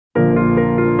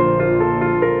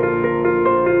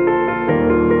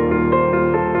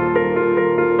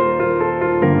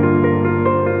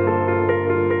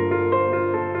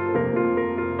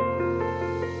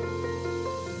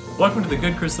the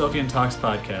Good Christophian Talks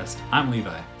podcast. I'm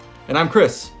Levi. And I'm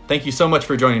Chris. Thank you so much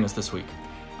for joining us this week.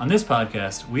 On this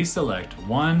podcast, we select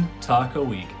one talk a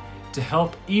week to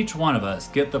help each one of us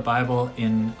get the Bible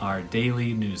in our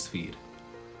daily news feed.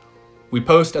 We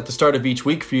post at the start of each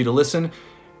week for you to listen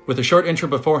with a short intro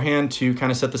beforehand to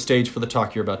kind of set the stage for the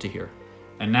talk you're about to hear.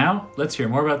 And now, let's hear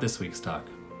more about this week's talk.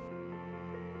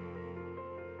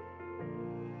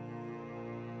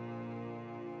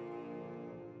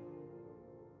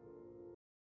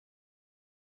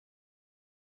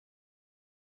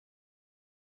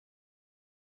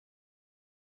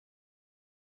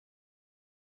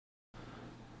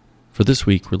 For this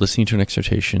week, we're listening to an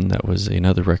exhortation that was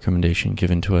another recommendation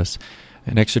given to us,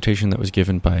 an exhortation that was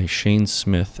given by Shane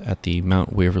Smith at the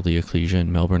Mount Waverley Ecclesia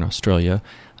in Melbourne, Australia.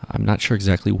 I'm not sure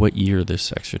exactly what year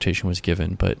this exhortation was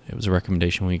given, but it was a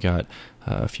recommendation we got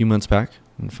a few months back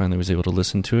and finally was able to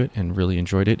listen to it and really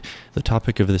enjoyed it. The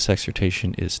topic of this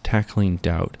exhortation is tackling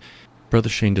doubt. Brother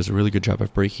Shane does a really good job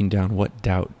of breaking down what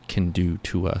doubt can do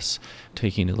to us,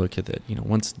 taking a look at that.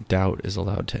 Once doubt is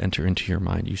allowed to enter into your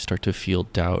mind, you start to feel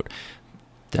doubt.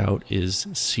 Doubt is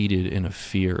seated in a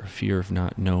fear of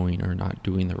not knowing or not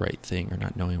doing the right thing or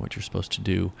not knowing what you're supposed to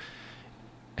do.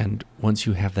 And once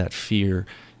you have that fear,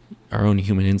 our own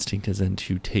human instinct is then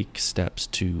to take steps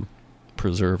to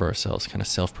preserve ourselves. Kind of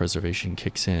self-preservation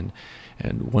kicks in.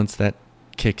 And once that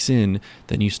kicks in,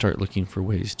 then you start looking for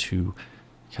ways to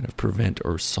kind of prevent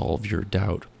or solve your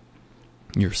doubt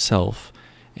yourself.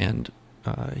 And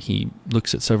he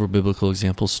looks at several biblical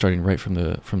examples, starting right from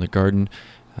the garden,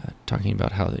 talking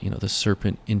about how the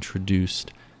serpent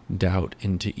introduced doubt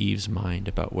into Eve's mind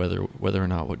about whether or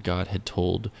not what God had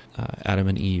told Adam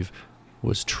and Eve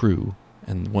was true.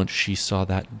 And once she saw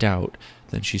that doubt,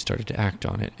 then she started to act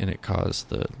on it, and it caused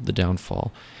the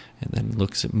downfall. And then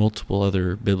looks at multiple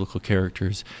other biblical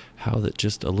characters, how that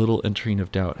just a little entering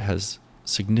of doubt has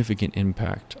significant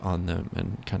impact on them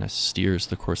and kind of steers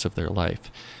the course of their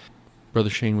life.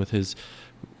 Brother Shane, with his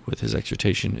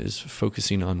exhortation, is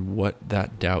focusing on what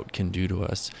that doubt can do to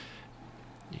us.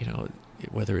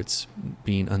 Whether it's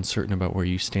being uncertain about where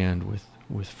you stand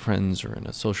with friends or in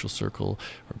a social circle,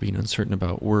 or being uncertain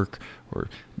about work, or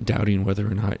doubting whether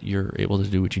or not you're able to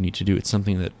do what you need to do. It's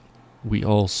something that we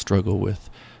all struggle with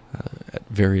at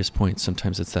various points.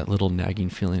 Sometimes it's that little nagging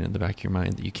feeling in the back of your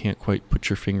mind that you can't quite put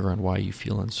your finger on why you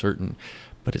feel uncertain,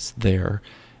 but it's there,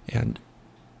 and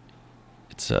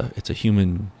it's a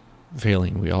human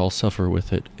failing. We all suffer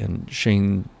with it. And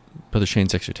Brother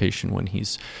Shane's exhortation, when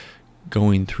he's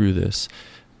going through this,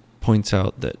 points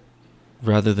out that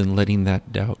rather than letting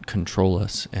that doubt control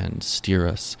us and steer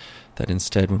us, that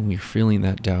instead when we're feeling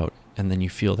that doubt, and then you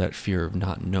feel that fear of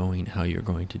not knowing how you're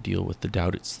going to deal with the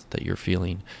doubt that you're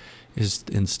feeling, is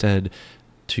instead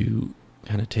to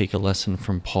kind of take a lesson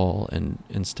from Paul and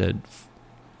instead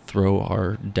throw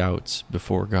our doubts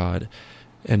before God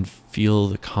and feel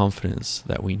the confidence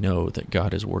that we know that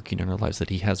God is working in our lives, that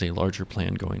He has a larger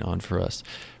plan going on for us,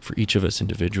 for each of us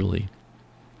individually,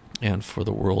 and for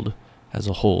the world as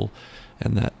a whole,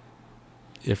 and that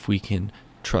if we can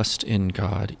trust in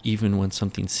God, even when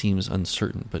something seems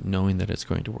uncertain, but knowing that it's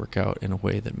going to work out in a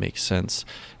way that makes sense,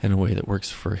 in a way that works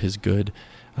for His good,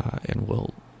 and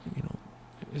will,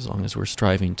 as long as we're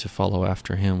striving to follow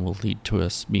after Him, will lead to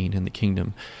us being in the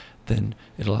kingdom, then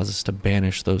it allows us to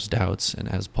banish those doubts, and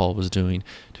as Paul was doing,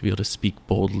 to be able to speak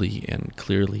boldly and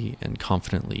clearly and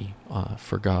confidently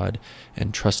for God,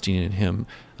 and trusting in Him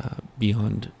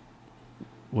beyond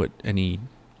what any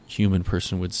human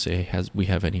person would say we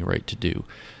have any right to do.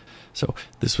 So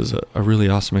this was a really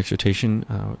awesome exhortation.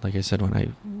 Like I said,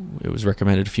 it was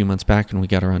recommended a few months back and we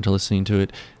got around to listening to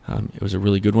it, it was a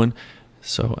really good one.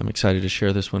 So I'm excited to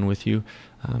share this one with you.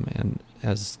 And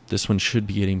as this one should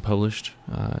be getting published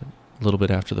a little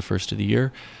bit after the first of the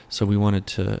year, so we wanted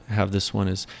to have this one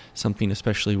as something,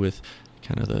 especially with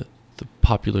kind of the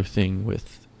popular thing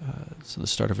with so the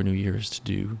start of a new year is to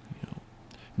do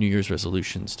New Year's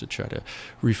resolutions, to try to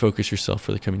refocus yourself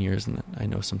for the coming years. And I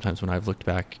know sometimes when I've looked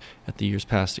back at the years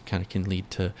past, it kind of can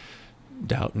lead to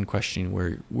doubt and questioning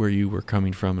where you were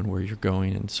coming from and where you're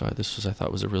going. And so I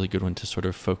thought was a really good one to sort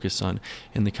of focus on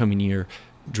in the coming year,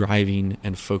 driving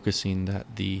and focusing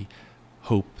that the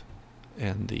hope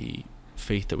and the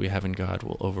faith that we have in God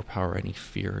will overpower any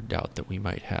fear or doubt that we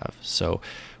might have. So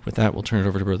with that, we'll turn it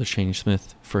over to Brother Shane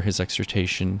Smith for his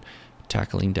exhortation,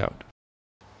 Tackling Doubt.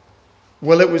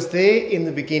 Well, it was there in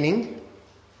the beginning,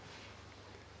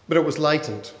 but it was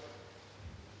latent.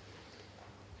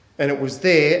 And it was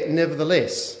there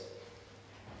nevertheless.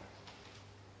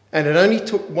 And it only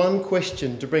took one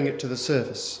question to bring it to the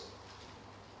surface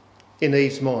in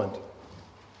Eve's mind.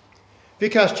 If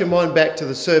you cast your mind back to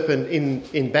the serpent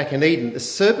back in Eden, the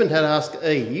serpent had asked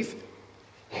Eve,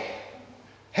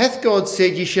 "Hath God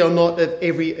said, ye shall not of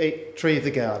every tree of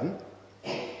the garden?"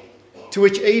 To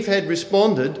which Eve had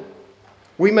responded,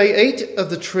 "We may eat of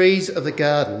the trees of the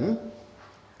garden,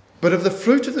 but of the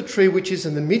fruit of the tree which is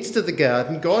in the midst of the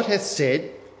garden, God hath said,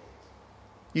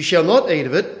 ye shall not eat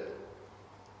of it,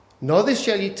 neither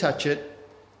shall ye touch it,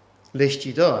 lest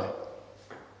ye die."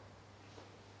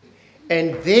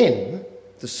 And then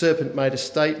the serpent made a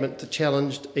statement to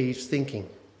challenge Eve's thinking.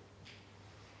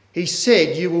 He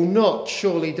said, "You will not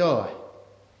surely die."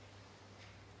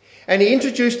 And he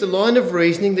introduced a line of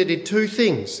reasoning that did two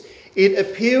things. It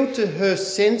appealed to her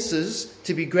senses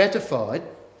to be gratified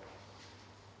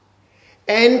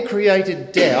and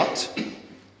created doubt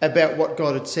about what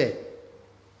God had said.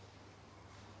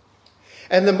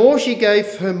 And the more she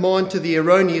gave her mind to the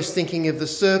erroneous thinking of the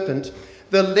serpent,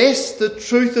 the less the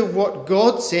truth of what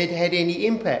God said had any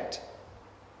impact.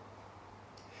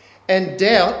 And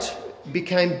doubt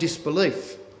became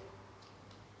disbelief.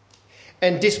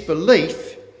 And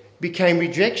disbelief became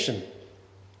rejection.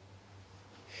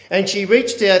 And she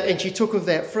reached out and she took of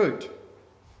that fruit.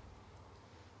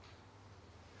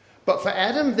 But for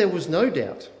Adam, there was no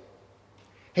doubt.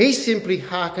 He simply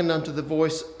hearkened unto the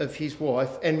voice of his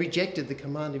wife and rejected the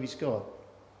command of his God.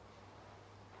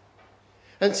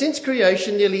 And since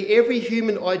creation, nearly every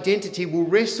human identity will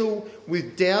wrestle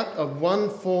with doubt of one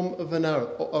form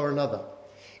or another.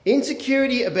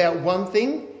 Insecurity about one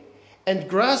thing and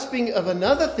grasping of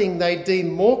another thing they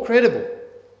deem more credible,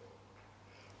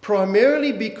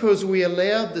 primarily because we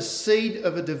allowed the seed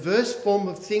of a diverse form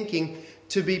of thinking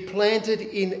to be planted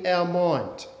in our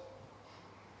mind.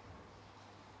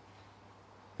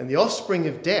 And the offspring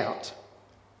of doubt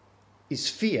is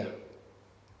fear.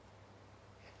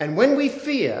 And when we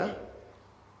fear,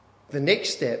 the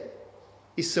next step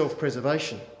is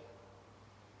self-preservation.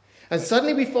 And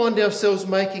suddenly we find ourselves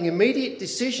making immediate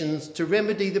decisions to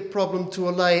remedy the problem to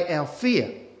allay our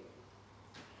fear.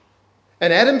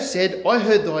 And Adam said, "I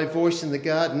heard thy voice in the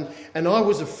garden, and I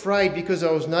was afraid because I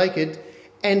was naked,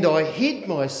 and I hid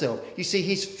myself." You see,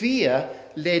 his fear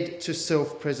led to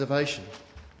self-preservation.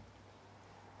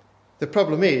 The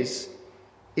problem is,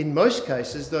 in most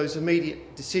cases, those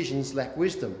immediate decisions lack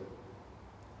wisdom.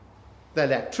 They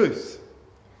lack truth.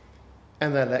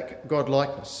 And they lack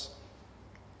godlikeness.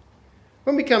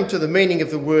 When we come to the meaning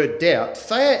of the word doubt,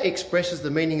 Thayer expresses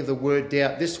the meaning of the word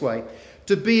doubt this way: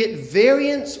 to be at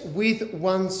variance with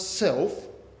oneself,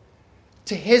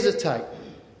 to hesitate.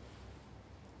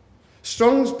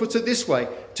 Strong's puts it this way: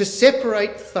 to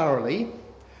separate thoroughly,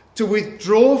 to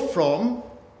withdraw from,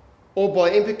 or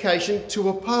by implication, to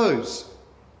oppose.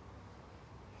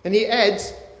 And he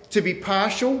adds, to be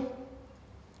partial,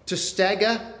 to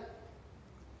stagger,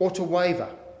 or to waver.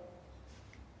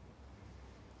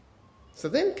 So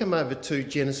then come over to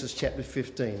Genesis chapter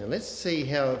 15, and let's see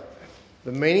how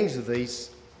the meanings of these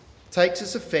takes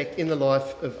its effect in the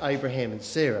life of Abraham and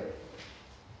Sarah.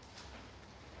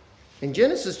 In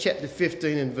Genesis chapter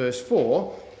 15 and verse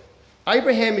 4,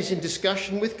 Abraham is in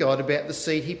discussion with God about the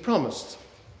seed he promised.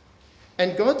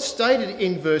 And God stated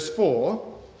in verse 4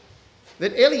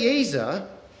 that Eliezer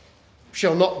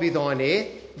shall not be thine heir,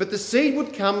 but the seed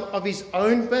would come of his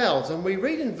own bowels. And we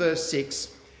read in verse 6,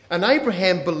 and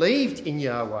Abraham believed in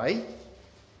Yahweh,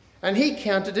 and he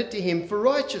counted it to him for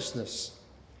righteousness.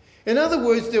 In other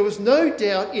words, there was no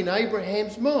doubt in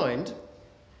Abraham's mind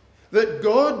that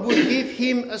God would give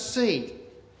him a seed.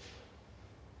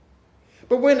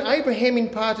 But when Abraham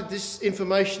imparted this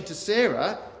information to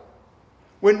Sarah,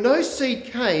 when no seed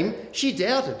came, she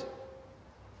doubted.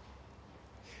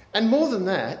 And more than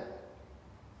that,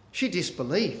 she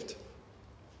disbelieved.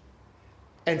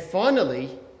 And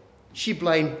finally, she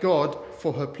blamed God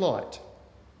for her plight.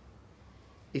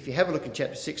 If you have a look in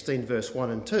chapter 16, verse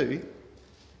 1 and 2,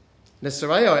 now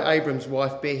Sarai, Abram's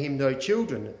wife, bare him no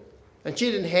children, and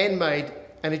she had an handmaid,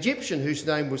 an Egyptian, whose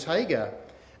name was Hagar.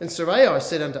 And Sarai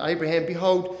said unto Abraham,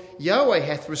 Behold, Yahweh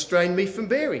hath restrained me from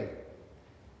bearing.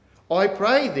 I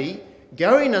pray thee,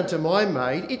 go in unto my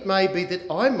maid, it may be that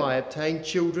I may obtain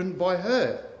children by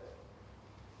her.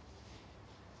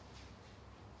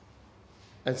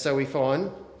 And so we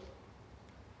find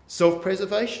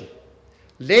self-preservation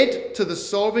led to the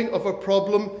solving of a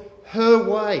problem her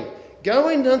way. Go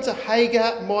in unto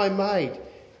Hagar, my maid.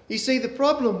 You see, the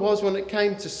problem was when it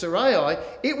came to Sarai,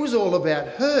 it was all about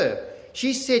her.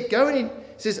 She said, go in,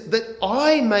 says, that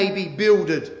I may be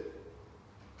builded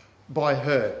by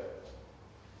her.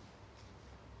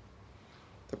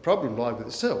 The problem lied with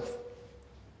itself.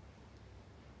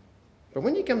 But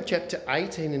when you come to chapter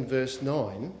 18 and verse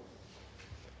 9,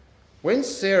 When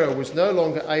Sarah was no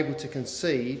longer able to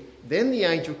conceive, then the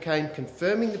angel came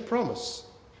confirming the promise.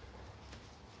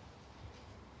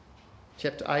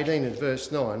 Chapter 18 and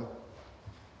verse 9.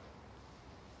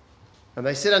 And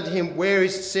they said unto him, Where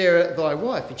is Sarah thy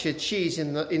wife? And she said, She is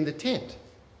in the tent.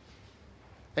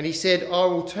 And he said, I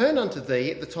will turn unto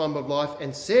thee at the time of life,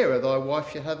 and Sarah thy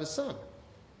wife shall have a son.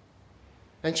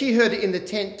 And she heard it in the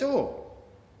tent door.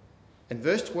 And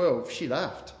verse 12, she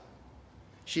laughed.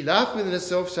 She laughed within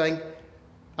herself, saying,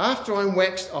 After I am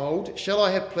waxed old, shall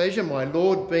I have pleasure, my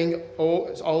Lord being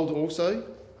old also?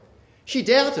 She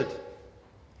doubted.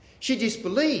 She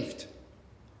disbelieved.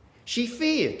 She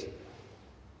feared.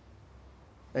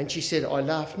 And she said, I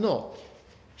laugh not.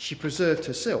 She preserved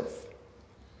herself.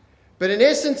 But in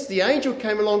essence, the angel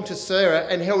came along to Sarah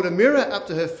and held a mirror up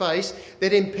to her face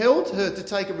that impelled her to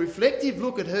take a reflective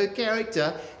look at her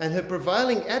character and her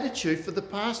prevailing attitude for the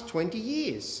past 20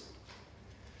 years.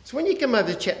 So when you come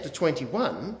over to chapter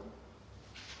 21,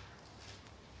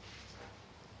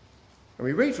 and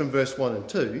we read from verse 1 and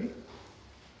 2,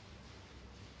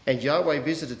 And Yahweh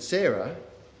visited Sarah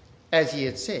as he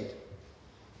had said.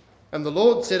 And the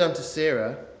Lord said unto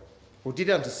Sarah, or did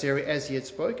unto Sarah as he had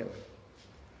spoken.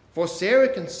 For Sarah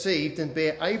conceived and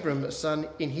bare Abram a son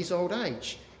in his old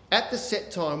age, at the set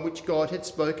time which God had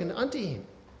spoken unto him.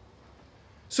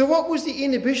 So what was the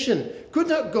inhibition? Could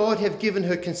not God have given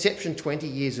her conception 20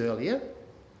 years earlier?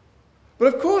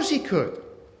 But of course he could.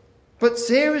 But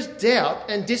Sarah's doubt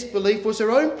and disbelief was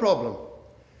her own problem.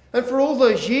 And for all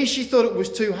those years she thought it was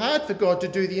too hard for God to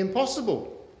do the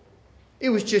impossible. It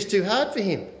was just too hard for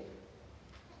him.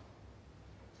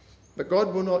 But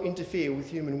God will not interfere with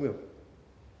human will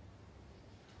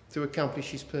to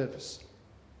accomplish his purpose.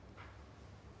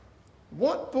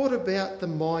 What brought about the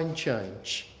mind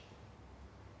change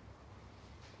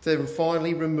to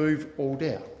finally remove all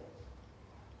doubt?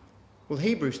 Well,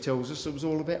 Hebrews tells us it was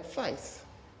all about faith.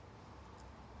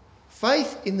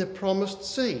 Faith in the promised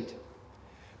seed.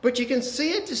 But you can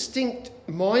see a distinct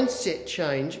mindset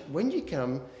change when you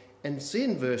come and see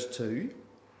in verse 2,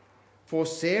 For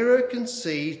Sarah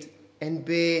conceived and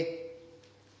bare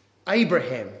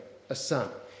Abraham a son.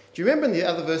 Do you remember in the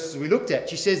other verses we looked at,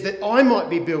 she says that I might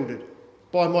be builded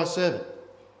by my servant.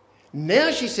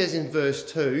 Now she says in verse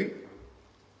 2,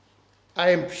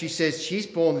 she says she's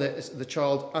born the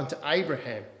child unto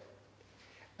Abraham.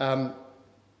 And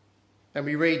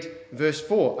we read verse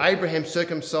 4, Abraham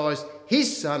circumcised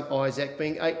his son Isaac,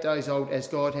 being 8 days old, as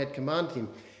God had commanded him.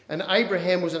 And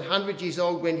Abraham was 100 years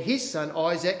old when his son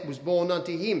Isaac was born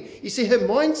unto him. You see, her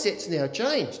mindset's now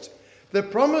changed. The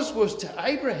promise was to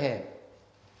Abraham.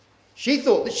 She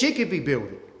thought that she could be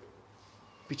builded.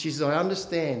 But she says, I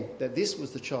understand that this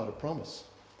was the child of promise.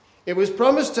 It was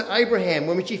promised to Abraham.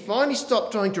 When she finally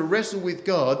stopped trying to wrestle with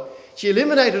God, she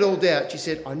eliminated all doubt. She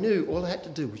said, I knew all I had to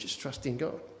do was just trust in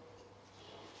God.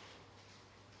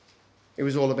 It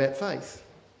was all about faith.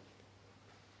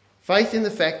 Faith in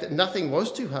the fact that nothing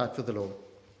was too hard for the Lord.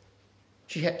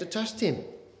 She had to trust him.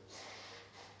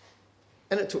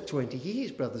 And it took 20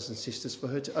 years, brothers and sisters, for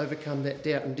her to overcome that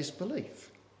doubt and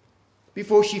disbelief,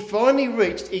 before she finally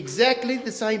reached exactly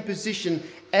the same position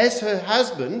as her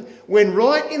husband, when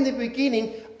right in the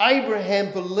beginning,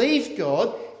 Abraham believed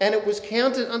God and it was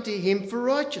counted unto him for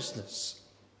righteousness.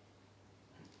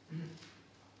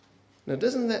 Now,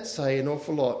 doesn't that say an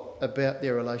awful lot about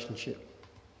their relationship?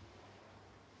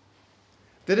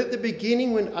 That at the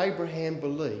beginning, when Abraham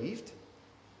believed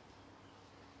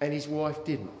and his wife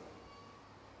didn't,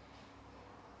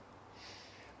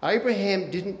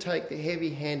 Abraham didn't take the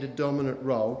heavy-handed dominant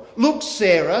role. Look,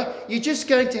 Sarah, you're just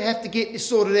going to have to get this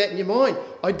sorted out in your mind.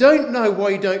 I don't know why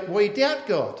you doubt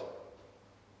God.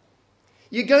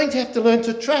 You're going to have to learn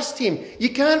to trust him. You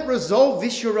can't resolve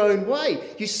this your own way.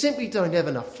 You simply don't have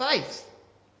enough faith.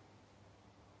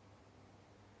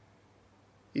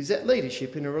 Is that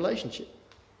leadership in a relationship?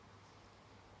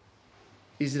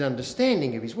 Is it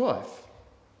understanding of his wife?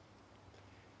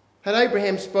 Had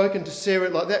Abraham spoken to Sarah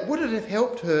like that, would it have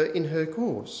helped her in her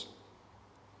cause?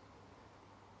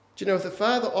 Do you know, if the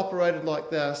Father operated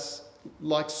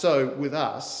like so with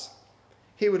us,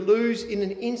 he would lose in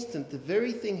an instant the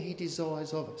very thing he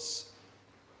desires of us,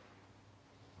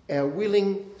 our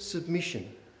willing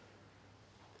submission.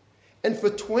 And for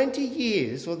 20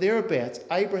 years or thereabouts,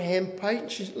 Abraham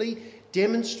patiently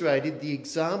demonstrated the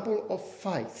example of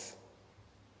faith,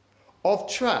 of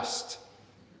trust,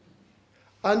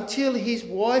 until his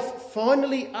wife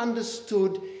finally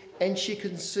understood and she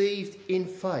conceived in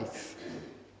faith.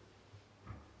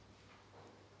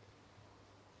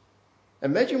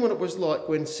 Imagine what it was like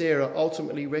when Sarah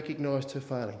ultimately recognised her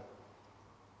failing.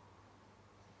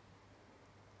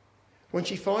 when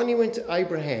she finally went to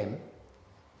Abraham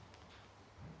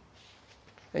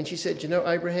and she said, "You know,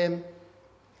 Abraham,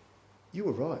 you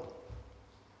were right.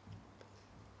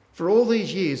 For all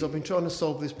these years, I've been trying to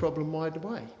solve this problem my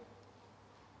way.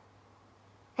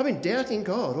 I've been doubting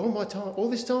God all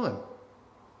this time.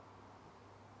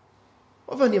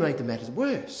 I've only made the matters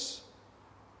worse.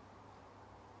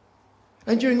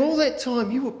 And during all that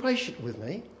time, you were patient with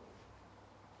me.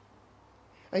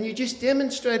 And you just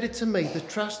demonstrated to me the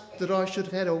trust that I should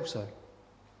have had also.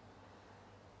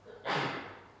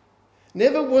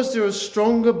 Never was there a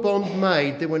stronger bond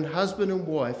made than when husband and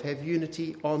wife have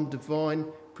unity on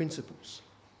divine principles."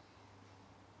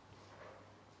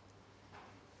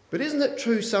 But isn't it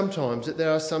true sometimes that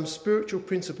there are some spiritual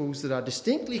principles that are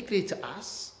distinctly clear to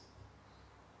us,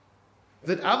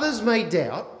 that others may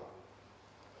doubt,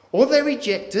 or they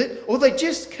reject it, or they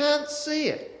just can't see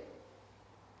it?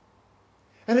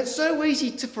 And it's so easy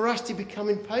for us to become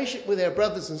impatient with our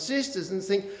brothers and sisters and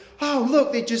think, "Oh,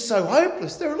 look, they're just so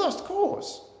hopeless. They're a lost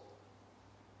cause."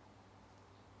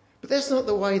 But that's not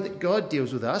the way that God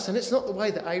deals with us, and it's not the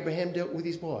way that Abraham dealt with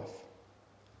his wife.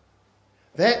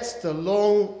 That's the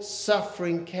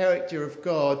long-suffering character of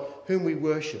God whom we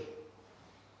worship.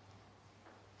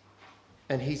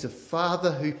 And he's a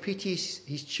father who pities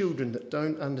his children that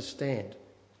don't understand,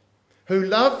 who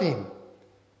love him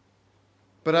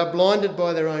but are blinded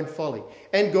by their own folly.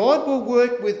 And God will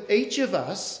work with each of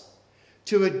us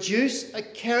to adduce a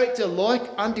character like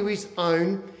unto his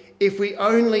own if we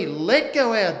only let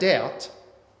go our doubt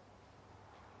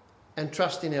and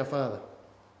trust in our Father.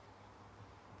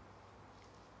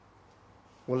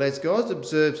 Well, as God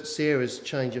observes Sarah's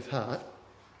change of heart,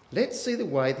 let's see the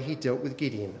way that he dealt with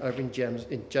Gideon over in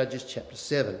Judges chapter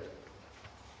 7.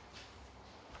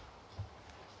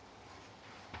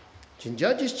 In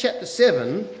Judges chapter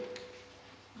 7,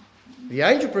 the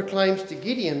angel proclaims to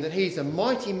Gideon that he's a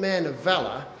mighty man of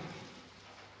valour,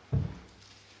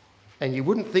 and you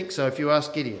wouldn't think so if you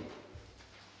asked Gideon.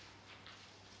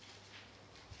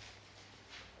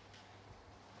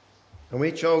 And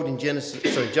we're told in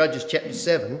Judges chapter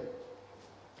 7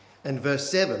 and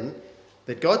verse 7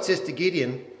 that God says to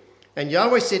Gideon, "And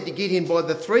Yahweh said to Gideon, by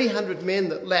the 300 men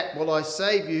that lack will I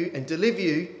save you and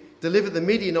deliver the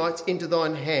Midianites into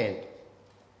thine hand."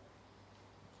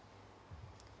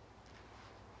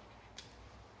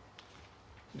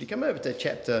 If you come over to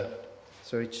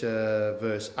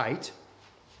verse 8.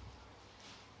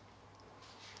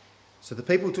 "So the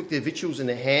people took their victuals in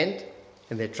their hand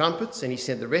and their trumpets, and he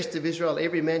sent the rest of Israel,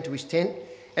 every man to his tent,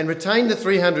 and retained the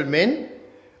 300 men,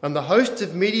 and the host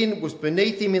of Midian was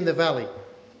beneath him in the valley.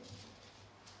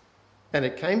 And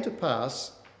it came to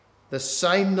pass the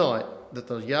same night that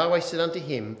the Yahweh said unto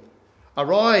him,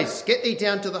 Arise, get thee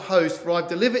down to the host, for I have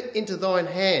delivered it into thine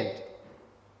hand.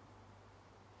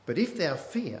 But if thou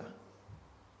fear,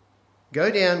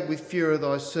 go down with fear of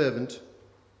thy servant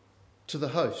to the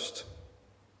host."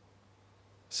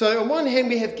 So on one hand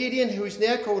we have Gideon, who is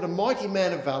now called a mighty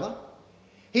man of valour.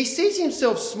 He sees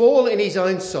himself small in his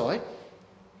own sight.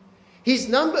 His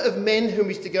number of men whom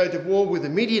he's to go to war with the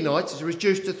Midianites is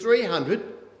reduced to 300.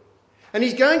 And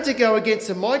he's going to go against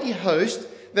a mighty host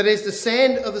that is the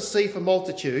sand of the sea for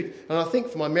multitude. And I think,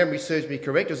 if my memory serves me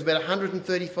correct, it was about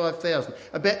 135,000,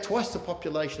 about twice the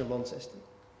population of Launceston.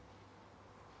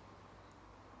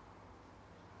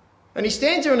 And he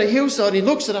stands there on a hillside and he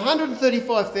looks at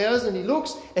 135,000 and he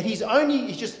looks at he's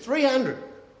just 300.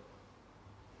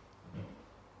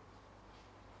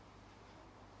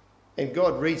 And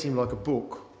God reads him like a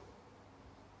book.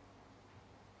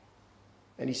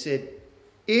 And he said,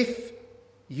 "If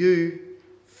you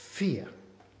fear."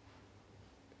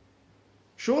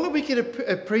 Surely we can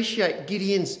appreciate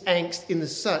Gideon's angst in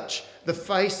the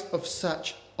face of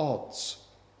such odds.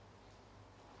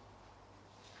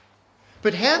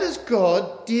 But how does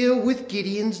God deal with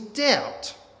Gideon's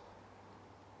doubt?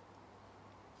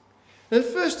 And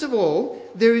first of all,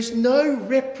 there is no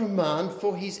reprimand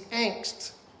for his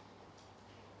angst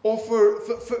or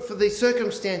for the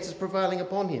circumstances prevailing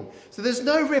upon him. So there's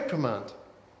no reprimand.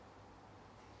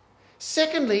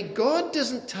 Secondly, God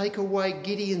doesn't take away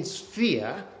Gideon's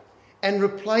fear and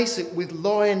replace it with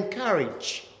lion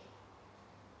courage.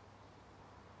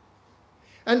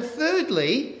 And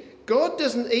thirdly, God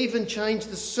doesn't even change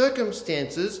the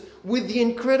circumstances with the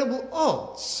incredible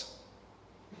odds.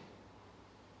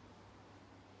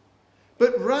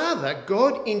 But rather,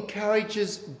 God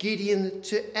encourages Gideon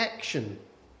to action,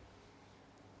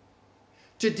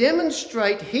 to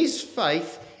demonstrate his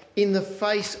faith in the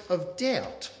face of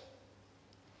doubt.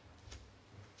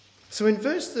 So in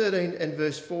verse 13 and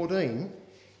verse 14,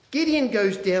 Gideon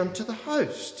goes down to the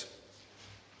host.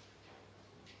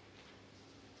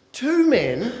 2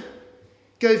 men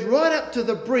goes right up to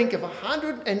the brink of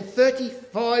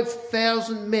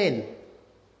 135,000 men.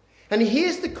 And he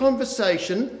hears the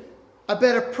conversation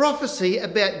about a prophecy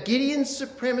about Gideon's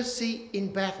supremacy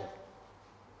in battle.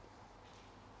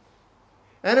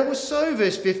 And it was so,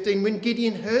 verse 15, when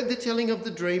Gideon heard the telling of the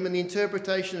dream and the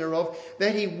interpretation thereof,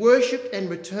 that he worshipped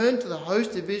and returned to the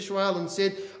host of Israel and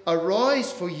said,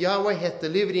 Arise, for Yahweh hath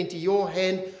delivered into your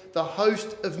hand the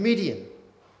host of Midian.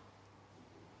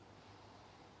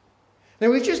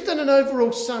 Now, we've just done an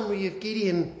overall summary of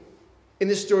Gideon in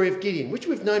the story of Gideon, which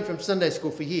we've known from Sunday school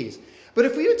for years. But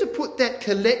if we were to put that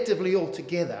collectively all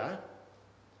together,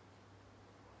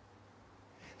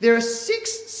 there are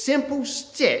 6 simple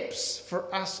steps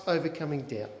for us overcoming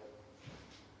doubt.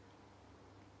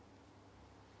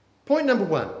 Point number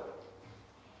 1.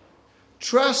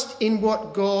 Trust in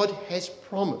what God has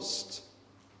promised.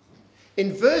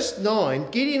 In verse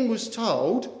 9, Gideon was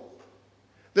told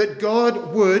that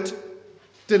God would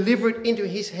deliver it into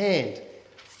his hand.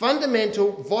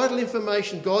 Fundamental, vital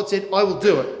information. God said, I will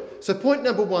do it. So point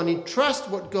number 1, trust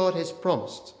what God has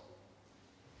promised.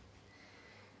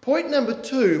 Point number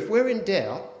 2, if we're in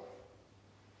doubt,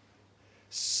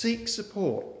 seek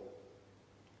support.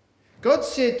 God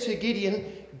said to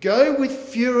Gideon, go with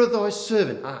Phurah thy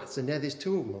servant. So now there's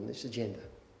 2 of them on this agenda.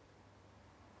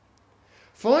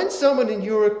 Find someone in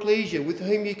your ecclesia with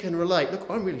whom you can relate. Look,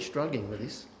 I'm really struggling with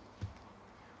this.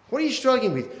 What are you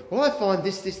struggling with? Well, I find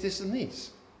this, and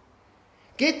this.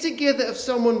 Get together of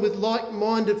someone with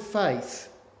like-minded faith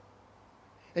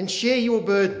and share your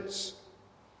burdens.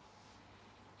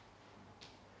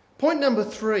 Point number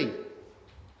 3,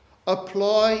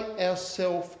 apply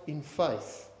ourselves in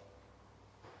faith.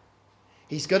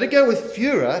 He's got to go with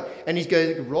Phurah and he's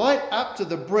going right up to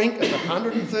the brink of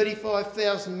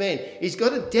 135,000 men. He's got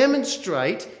to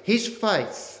demonstrate his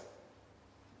faith.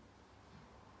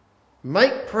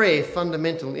 Make prayer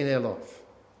fundamental in our life.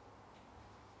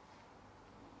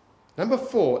 Number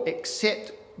 4,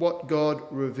 accept what God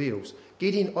reveals.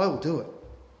 Gideon, I will do it.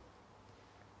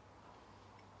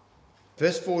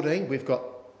 Verse 14, we've got,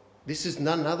 this is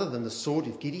none other than the sword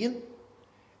of Gideon.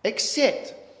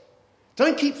 Accept.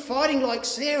 Don't keep fighting like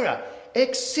Sarah.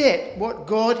 Accept what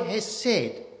God has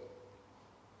said.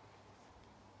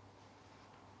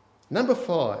 Number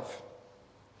 5,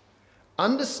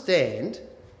 understand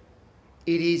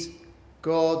it is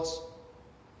God's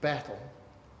battle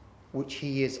which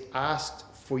he has asked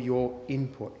for your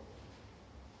input.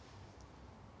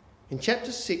 In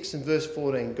chapter 6 and verse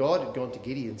 14, God had gone to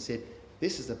Gideon and said,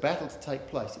 this is a battle to take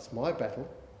place. It's my battle.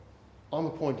 I'm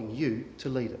appointing you to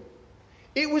lead it.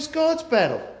 It was God's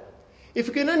battle. If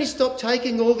we can only stop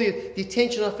taking all the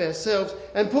attention off ourselves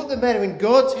and put the matter in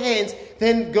God's hands,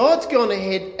 then God's gone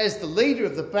ahead as the leader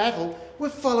of the battle. We're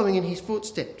following in his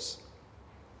footsteps.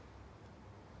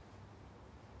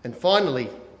 And finally,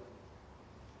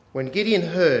 when Gideon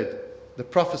heard the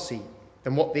prophecy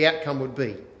and what the outcome would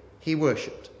be, he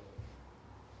worshipped.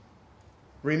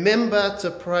 Remember to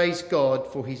praise God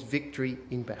for his victory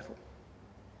in battle.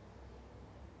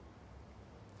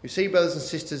 You see, brothers and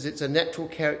sisters, it's a natural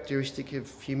characteristic of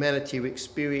humanity to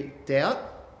experience doubt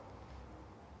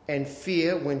and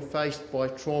fear when faced by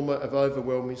trauma of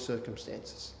overwhelming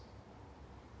circumstances.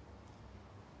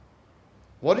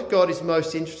 What God is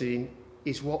most interested in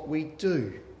is what we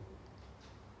do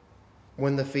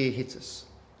when the fear hits us.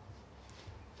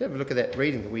 Have a look at that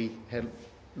reading that we had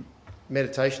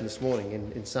meditation this morning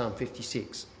in Psalm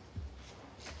 56.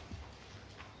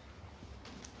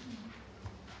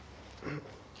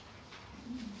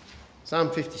 Psalm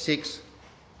 56,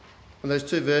 and those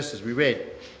 2 verses we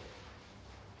read.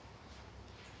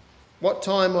 What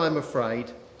time I am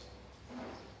afraid,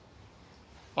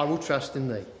 I will trust in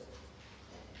thee.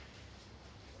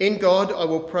 In God I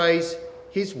will praise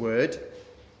his word.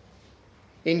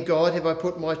 In God have I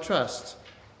put my trust.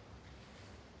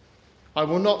 I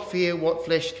will not fear what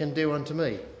flesh can do unto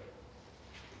me.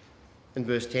 In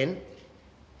verse 10,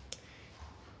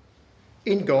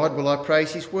 in God will I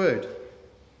praise his word.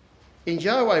 In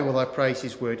Yahweh will I praise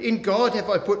his word. In God have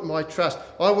I put my trust.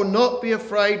 I will not be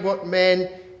afraid what man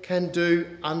can do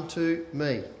unto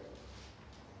me.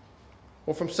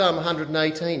 Or from Psalm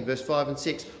 118, verse 5 and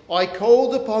 6. I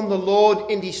called upon the Lord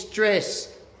in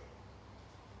distress.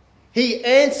 He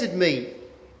answered me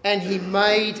and he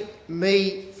made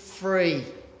me free.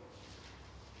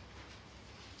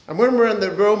 And when we're in the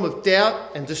realm of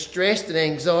doubt and distress and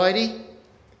anxiety,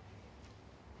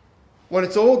 when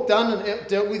it's all done and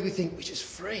dealt with, we think, we're just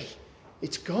free.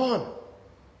 It's gone.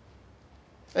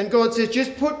 And God says,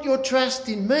 just put your trust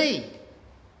in me.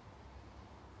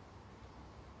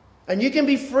 And you can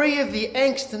be free of the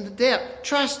angst and the doubt.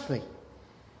 Trust me.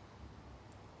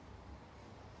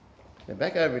 Now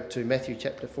back over to Matthew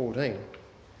chapter 14.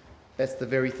 That's the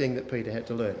very thing that Peter had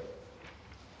to learn.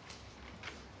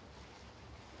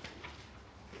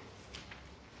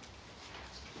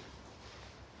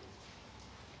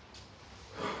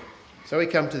 So we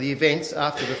come to the events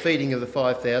after the feeding of the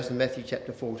 5,000, Matthew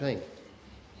chapter 14.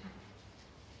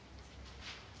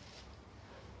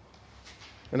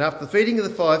 And after the feeding of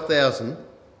the 5,000,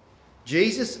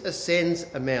 Jesus ascends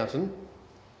a mountain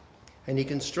and he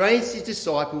constrains his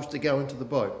disciples to go into the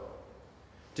boat,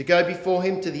 to go before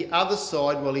him to the other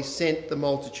side while he sent the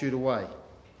multitude away.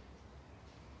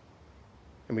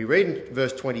 And we read in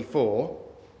verse 24,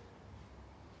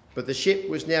 "But the ship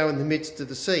was now in the midst of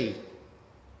the sea,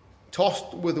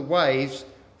 tossed with the waves,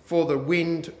 for the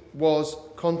wind was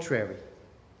contrary.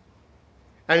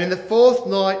 And in the fourth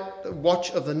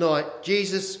watch of the night,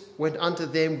 Jesus went unto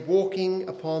them walking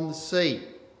upon the sea.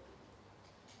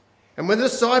 And when the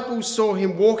disciples saw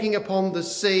him walking upon the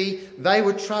sea, they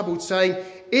were troubled, saying,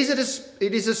 It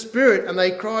is a spirit, and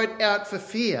they cried out for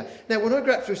fear." Now, when I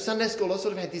grew up through Sunday school, I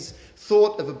sort of had this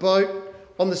thought of a boat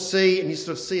on the sea and you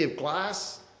sort of sea of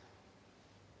glass.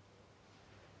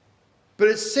 But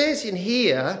it says in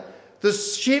here, the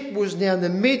ship was now in the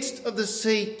midst of the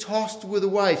sea, tossed with the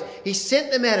waves. He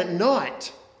sent them out at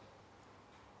night.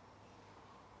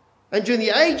 And during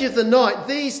the age of the night,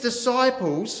 these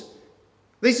disciples,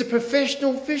 these are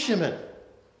professional fishermen.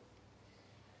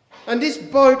 And this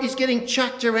boat is getting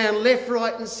chucked around left,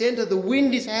 right and centre. The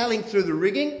wind is howling through the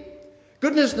rigging.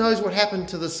 Goodness knows what happened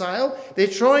to the sail. They're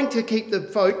trying to keep the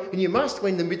boat, and you must,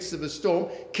 when in the midst of a storm,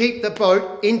 keep the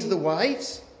boat into the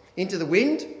waves, into the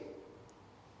wind.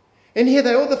 And here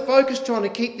they all the focus trying to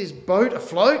keep this boat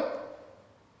afloat.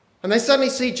 And they suddenly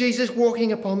see Jesus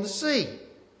walking upon the sea.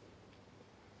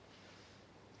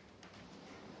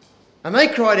 And they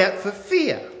cried out for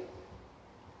fear.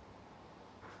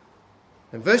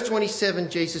 In verse 27,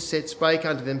 Jesus spake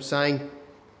unto them, saying,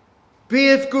 "Be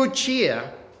of good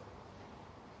cheer.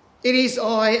 It is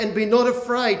I, and be not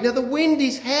afraid." Now the wind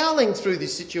is howling through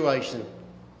this situation.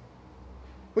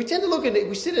 We tend to look at it,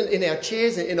 we sit in our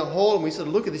chairs in a hall and we sort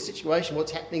of look at this situation,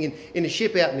 what's happening in a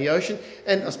ship out in the ocean.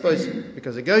 And I suppose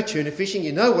because I go tuna fishing,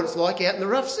 you know what it's like out in the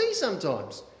rough sea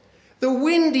sometimes. The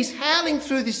wind is howling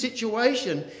through this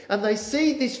situation and they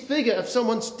see this figure of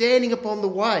someone standing upon the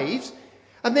waves.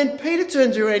 And then Peter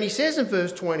turns around, he says in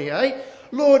verse 28,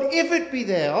 "Lord, if it be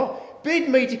thou, bid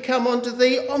me to come unto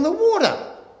thee on the water."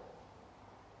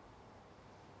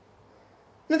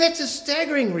 Now that's a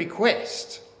staggering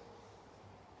request.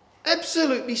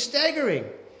 Absolutely staggering.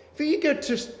 For you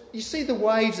see the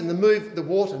waves and the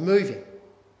water moving.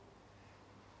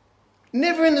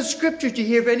 Never in the scriptures do you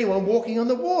hear of anyone walking on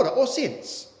the water, or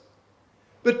since.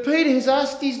 But Peter has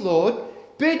asked his Lord,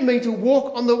 "Bid me to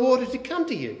walk on the water to come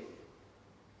to you."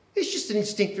 It's just an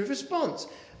instinctive response.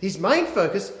 His main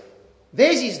focus,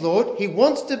 there's his Lord, he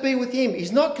wants to be with him.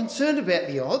 He's not concerned about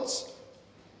the odds.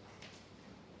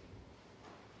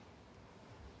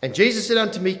 And Jesus said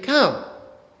unto me, "Come."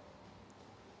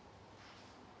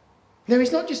 Now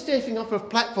he's not just stepping off a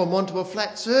platform onto a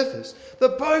flat surface. The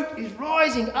boat is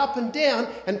rising up and down,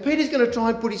 and Peter's going to try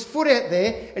and put his foot out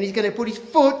there, and he's going to put his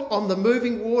foot on the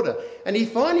moving water. And he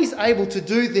finally is able to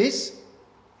do this.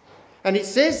 And it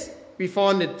says, we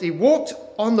find that he walked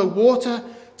on the water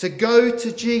to go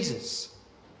to Jesus.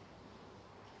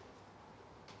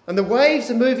 And the waves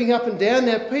are moving up and down.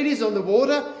 Now Peter's on the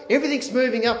water, everything's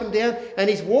moving up and down, and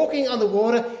he's walking on the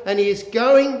water, and he is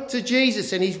going to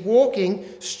Jesus, and he's walking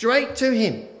straight to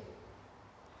him.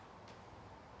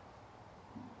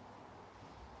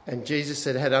 And Jesus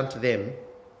said unto them,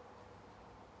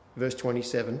 verse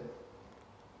 27,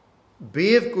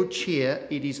 "Be of good cheer,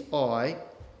 it is I,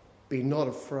 be not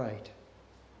afraid."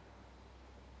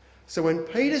 So when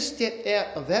Peter stepped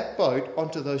out of that boat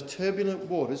onto those turbulent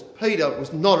waters, Peter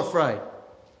was not afraid.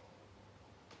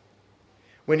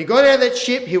 When he got out of that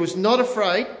ship, he was not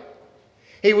afraid.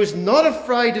 He was not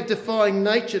afraid of defying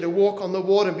nature to walk on the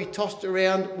water and be tossed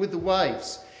around with the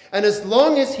waves. And as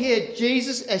long as he had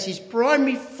Jesus as his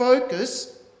primary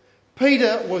focus,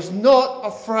 Peter was not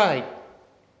afraid.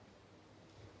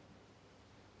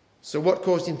 So what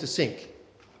caused him to sink?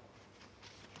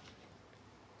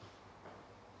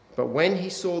 But when he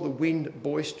saw the wind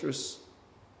boisterous,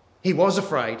 he was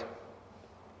afraid.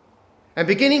 And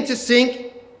beginning to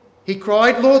sink, he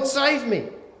cried, "Lord, save me."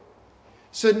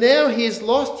 So now he has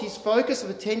lost his focus of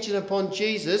attention upon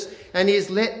Jesus, and he has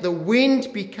let the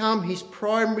wind become his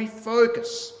primary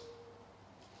focus.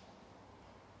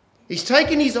 He's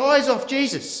taken his eyes off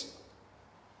Jesus.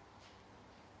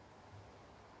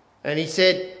 And he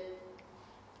says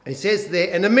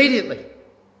there, and immediately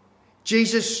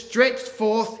Jesus stretched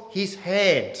forth his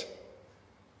hand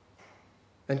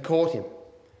and caught him.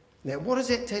 Now, what does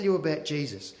that tell you about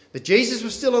Jesus? That Jesus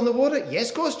was still on the water? Yes,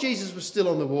 of course Jesus was still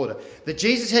on the water. That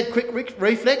Jesus had quick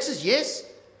reflexes? Yes.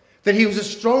 That he was a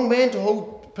strong man to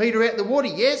hold Peter out of the water?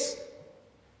 Yes.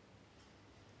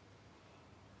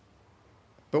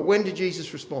 But when did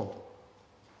Jesus respond?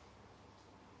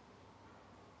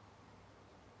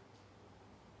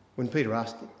 When Peter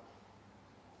asked him.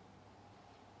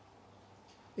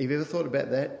 Have you ever thought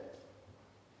about that?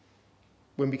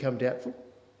 When we become doubtful?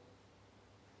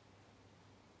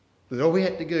 That all we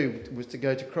had to do was to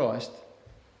go to Christ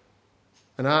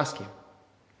and ask him.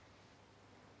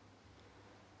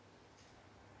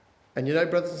 And you know,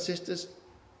 brothers and sisters,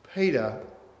 Peter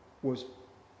was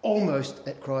almost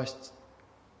at Christ's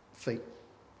feet.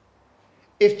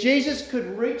 If Jesus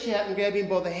could reach out and grab him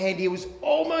by the hand, he was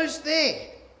almost there.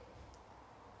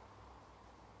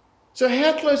 So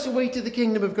how close are we to the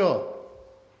kingdom of God?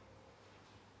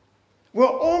 We're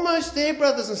almost there,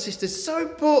 brothers and sisters. It's so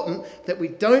important that we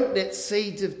don't let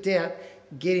seeds of doubt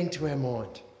get into our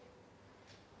mind.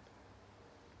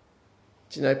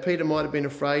 Do you know, Peter might have been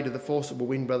afraid of the forcible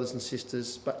wind, brothers and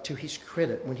sisters, but to his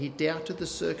credit, when he doubted the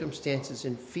circumstances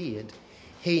and feared,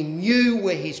 he knew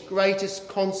where his greatest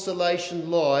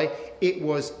consolation lay. It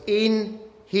was in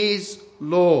his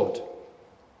Lord.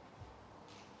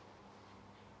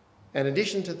 And in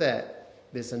addition to that,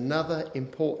 there's another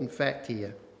important fact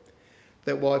here.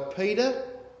 That while Peter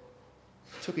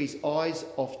took his eyes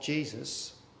off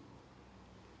Jesus,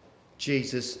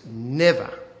 Jesus never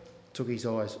took his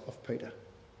eyes off Peter.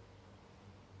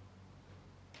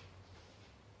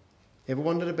 Ever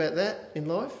wondered about that in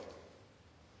life?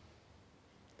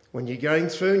 When you're going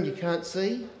through and you can't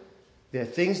see, there are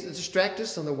things that distract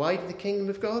us on the way to the kingdom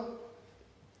of God.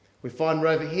 We find we're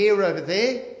over here, we're over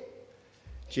there.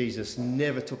 Jesus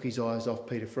never took his eyes off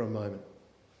Peter for a moment.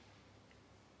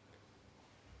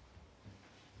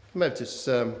 Come over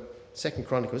to 2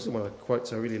 Chronicles. This is one of the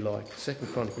quotes I really like. 2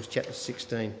 Chronicles chapter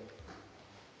 16.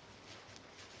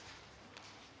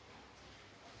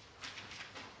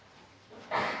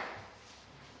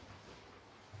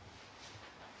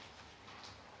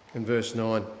 And verse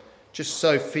 9. Just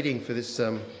so fitting for this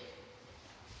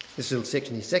little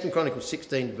section here. 2 Chronicles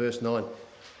 16, verse 9.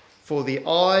 For the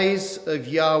eyes of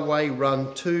Yahweh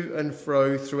run to and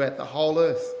fro throughout the whole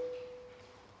earth,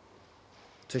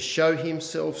 to show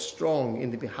himself strong in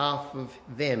the behalf of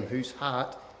them whose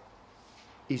heart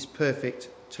is perfect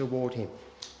toward him.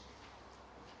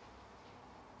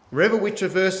 Wherever we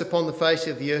traverse upon the face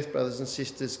of the earth, brothers and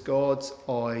sisters, God's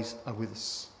eyes are with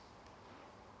us.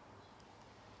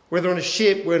 Whether on a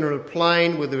ship, whether on a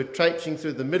plane, whether we're traipsing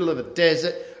through the middle of a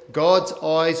desert, God's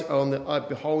eyes are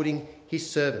beholding his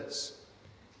servants.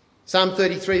 Psalm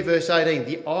 33 verse 18,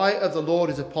 the eye of the Lord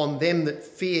is upon them that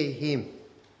fear him.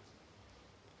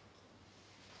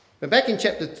 But back in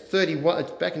chapter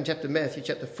Matthew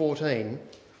chapter 14,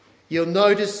 you'll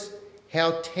notice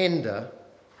how tender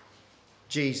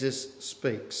Jesus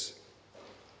speaks.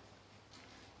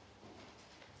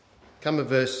 Come to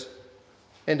verse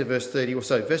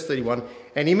 31.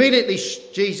 And immediately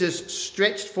Jesus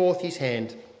stretched forth his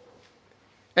hand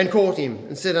and caught him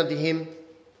and said unto him,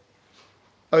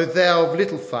 O thou of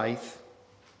little faith,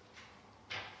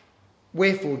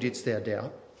 wherefore didst thou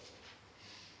doubt?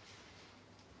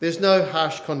 There's no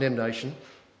harsh condemnation.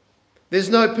 There's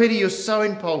no pity. You're so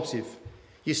impulsive.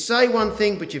 You say one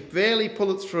thing, but you barely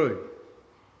pull it through.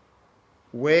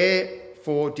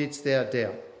 Wherefore didst thou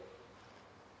doubt?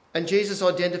 And Jesus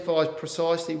identifies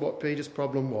precisely what Peter's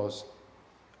problem was.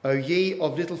 O ye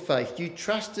of little faith, you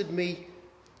trusted me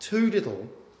too little.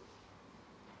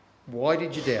 Why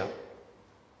did you doubt?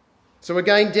 So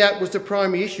again, doubt was the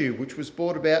primary issue, which was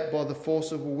brought about by the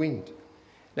force of a wind.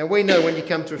 Now we know when you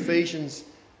come to Ephesians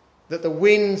that the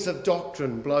winds of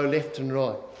doctrine blow left and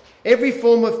right. Every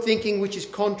form of thinking which is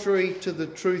contrary to the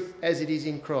truth as it is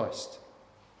in Christ.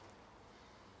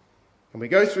 And we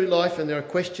go through life and there are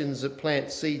questions that plant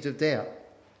seeds of doubt.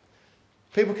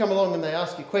 People come along and they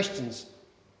ask you questions.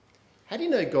 How do you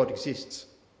know God exists?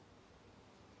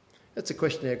 That's a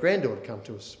question our granddaughter came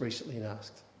to us recently and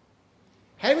asked.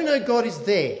 How do we know God is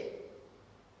there?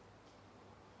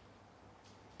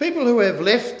 People who have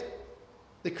left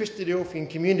the Christadelphian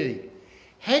community,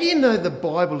 how do you know the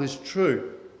Bible is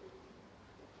true?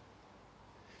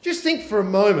 Just think for a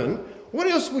moment, what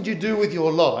else would you do with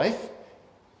your life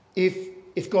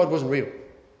if God wasn't real?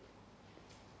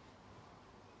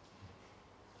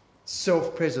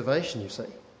 Self-preservation, you see.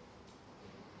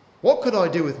 What could I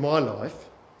do with my life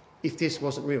if this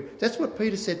wasn't real. That's what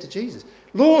Peter said to Jesus.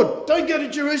 Lord, don't go to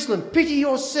Jerusalem. Pity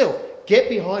yourself. Get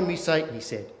behind me, Satan, he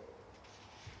said.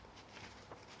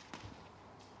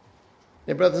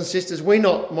 Now, brothers and sisters, we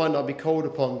might not be called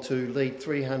upon to lead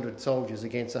 300 soldiers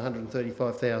against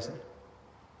 135,000.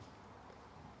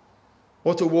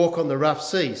 Or to walk on the rough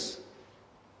seas.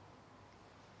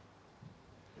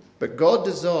 But God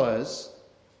desires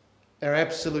our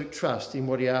absolute trust in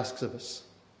what he asks of us.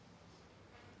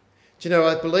 Do you know,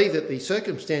 I believe that the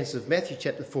circumstances of Matthew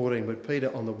chapter 14 with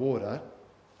Peter on the water,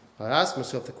 I ask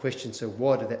myself the question, so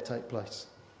why did that take place?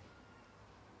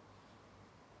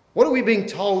 What are we being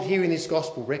told here in this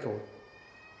gospel record?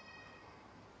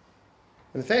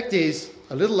 And the fact is,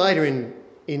 a little later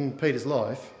in Peter's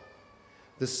life,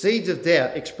 the seeds of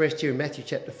doubt expressed here in Matthew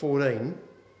chapter 14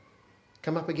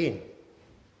 come up again.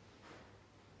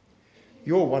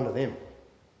 You're one of them.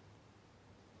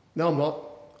 No, I'm not.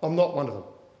 I'm not one of them.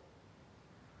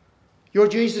 You're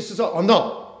Jesus' I'm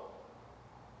not.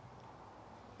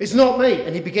 It's not me.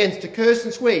 And he begins to curse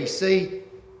and swear. You see,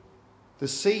 the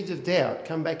seeds of doubt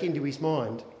come back into his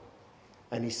mind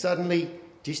and he suddenly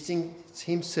distances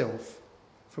himself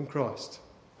from Christ.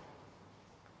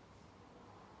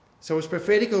 So it's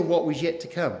prophetic of what was yet to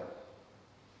come.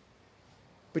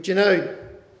 But you know,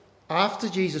 after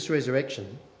Jesus'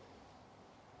 resurrection,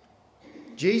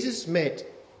 Jesus met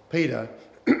Peter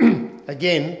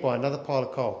again by another pile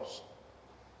of coals.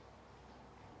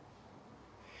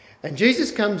 And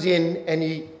Jesus comes in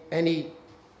and he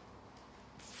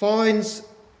finds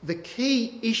the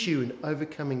key issue in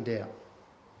overcoming doubt.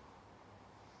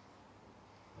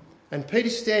 And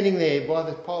Peter's standing there by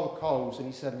the pile of coals and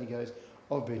he suddenly goes,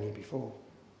 I've been here before.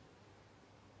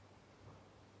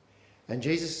 And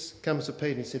Jesus comes to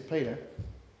Peter and he said, Peter,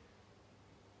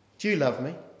 do you love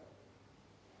me?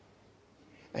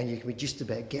 And you can be just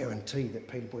about guarantee that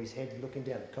Peter put his head looking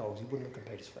down at coals. He wouldn't look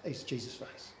at Jesus'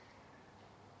 face.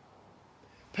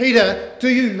 Peter, do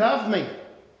you love me?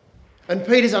 And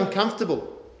Peter's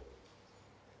uncomfortable.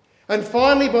 And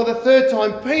finally, by the third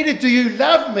time, Peter, do you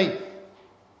love me?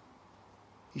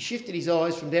 He shifted his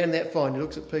eyes from down that fine. He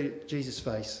looks at Jesus'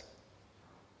 face.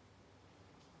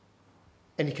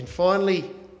 And he can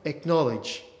finally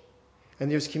acknowledge.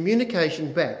 And there's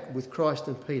communication back with Christ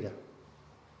and Peter.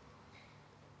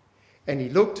 And he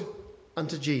looked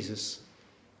unto Jesus.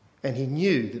 And he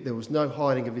knew that there was no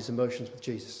hiding of his emotions with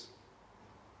Jesus.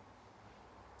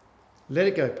 Let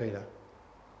it go, Peter.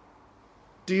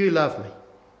 Do you love me?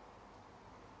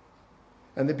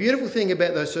 And the beautiful thing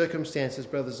about those circumstances,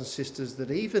 brothers and sisters, that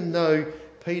even though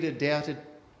Peter doubted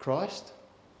Christ,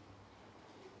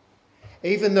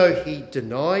 even though he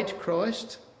denied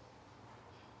Christ,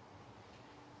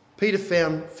 Peter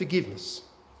found forgiveness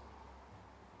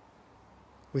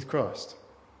with Christ.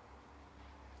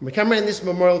 When we come around this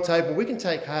memorial table, we can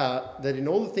take heart that in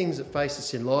all the things that face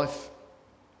us in life,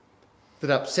 that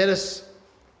upset us,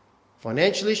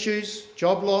 financial issues,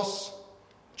 job loss,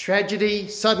 tragedy,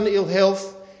 sudden ill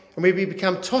health, and we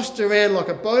become tossed around like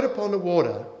a boat upon the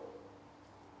water,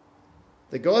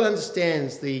 that God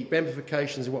understands the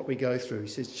ramifications of what we go through. He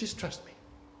says, just trust me.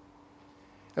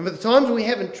 And for the times we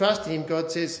haven't trusted him,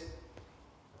 God says,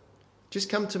 just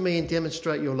come to me and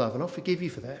demonstrate your love, and I'll forgive you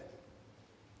for that.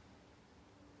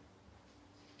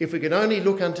 If we could only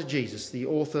look unto Jesus, the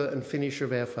author and finisher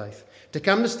of our faith, to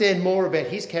come to understand more about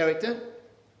his character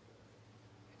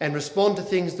and respond to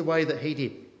things the way that he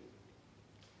did.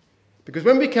 Because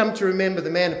when we come to remember the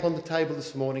man upon the table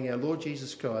this morning, our Lord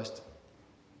Jesus Christ,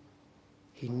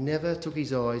 he never took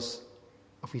his eyes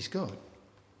off his God.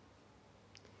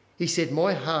 He said,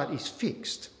 my heart is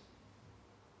fixed.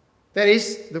 That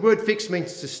is, the word fixed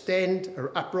means to stand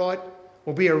or upright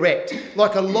or be erect.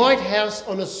 Like a lighthouse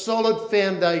on a solid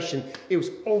foundation, it was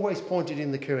always pointed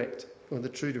in the correct or the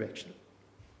true direction.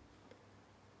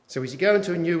 So as you go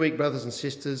into a new week, brothers and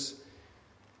sisters,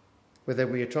 whether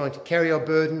we are trying to carry our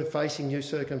burden of facing new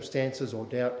circumstances or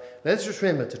doubt, let's just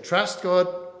remember to trust God,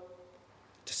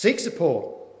 to seek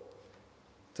support,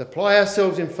 to apply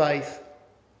ourselves in faith,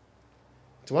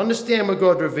 to understand what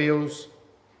God reveals.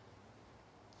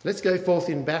 Let's go forth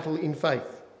in battle in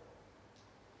faith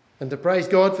and to praise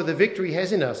God for the victory he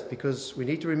has in us, because we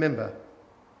need to remember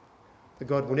that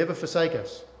God will never forsake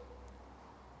us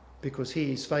because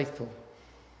he is faithful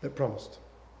that promised.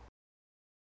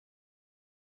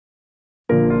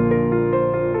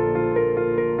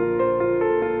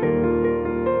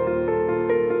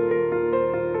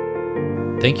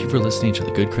 Thank you for listening to the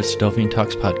Good Christadelphian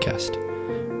Talks podcast.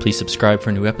 Please subscribe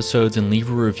for new episodes and leave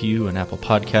a review on Apple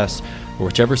Podcasts or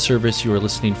whichever service you are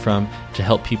listening from to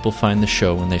help people find the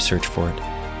show when they search for it.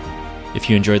 If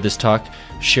you enjoyed this talk,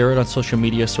 share it on social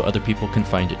media so other people can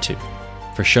find it too.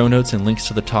 For show notes and links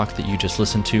to the talk that you just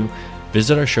listened to,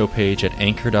 visit our show page at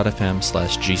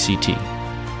anchor.fm/GCT.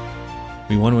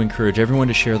 We want to encourage everyone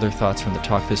to share their thoughts from the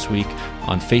talk this week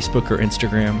on Facebook or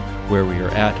Instagram, where we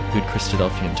are at Good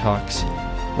Christadelphian Talks,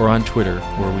 or on Twitter,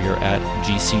 where we are at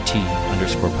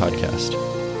GCT_podcast.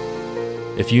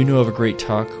 If you know of a great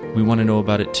talk, we want to know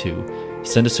about it too.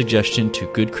 Send a suggestion to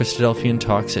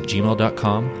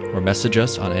goodchristadelphiantalks@gmail.com or message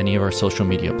us on any of our social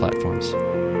media platforms.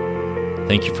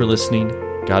 Thank you for listening.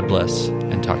 God bless,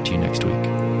 and talk to you next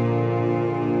week.